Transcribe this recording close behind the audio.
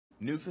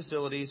New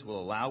facilities will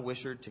allow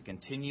Wishart to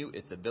continue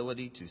its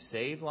ability to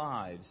save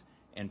lives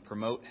and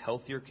promote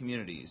healthier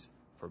communities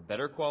for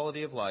better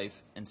quality of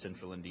life in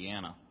Central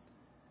Indiana.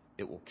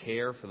 It will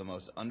care for the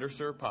most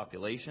underserved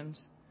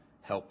populations,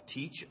 help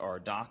teach our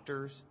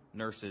doctors,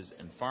 nurses,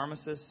 and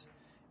pharmacists,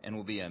 and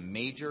will be a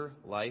major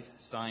life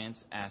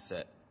science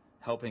asset,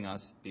 helping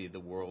us be the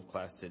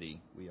world-class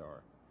city we are.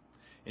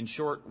 In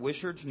short,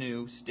 Wishart's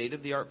new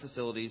state-of-the-art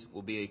facilities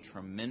will be a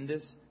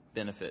tremendous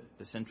benefit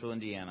to Central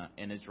Indiana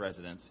and its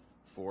residents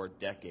for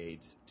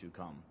decades to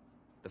come.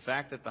 The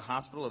fact that the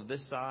hospital of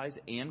this size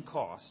and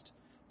cost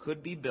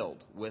could be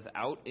built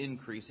without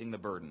increasing the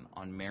burden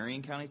on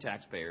Marion County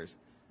taxpayers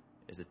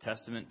is a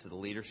testament to the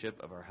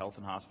leadership of our Health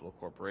and Hospital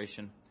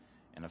Corporation,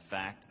 and a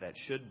fact that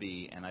should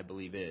be, and I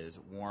believe is,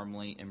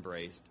 warmly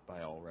embraced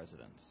by all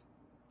residents.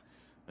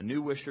 A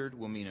new Wishart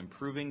will mean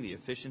improving the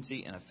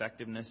efficiency and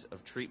effectiveness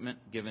of treatment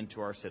given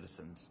to our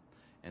citizens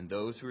and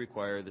those who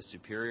require the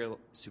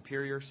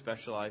superior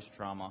specialized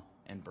trauma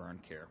and burn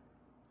care.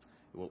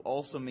 It will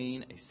also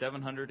mean a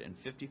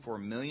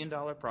 $754 million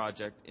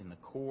project in the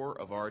core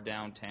of our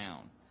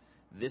downtown.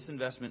 This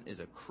investment is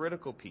a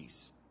critical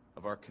piece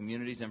of our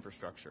community's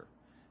infrastructure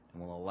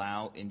and will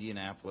allow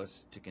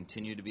Indianapolis to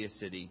continue to be a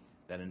city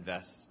that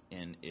invests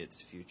in its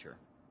future.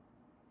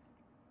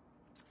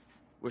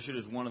 Wishart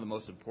is one of the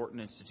most important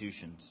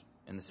institutions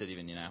in the city of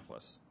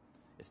Indianapolis.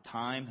 Its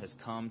time has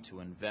come to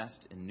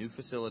invest in new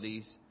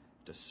facilities,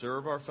 to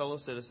serve our fellow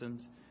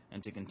citizens,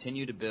 and to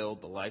continue to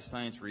build the life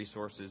science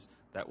resources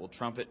that will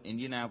trumpet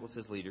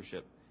Indianapolis's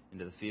leadership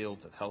into the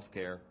fields of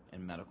healthcare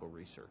and medical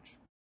research.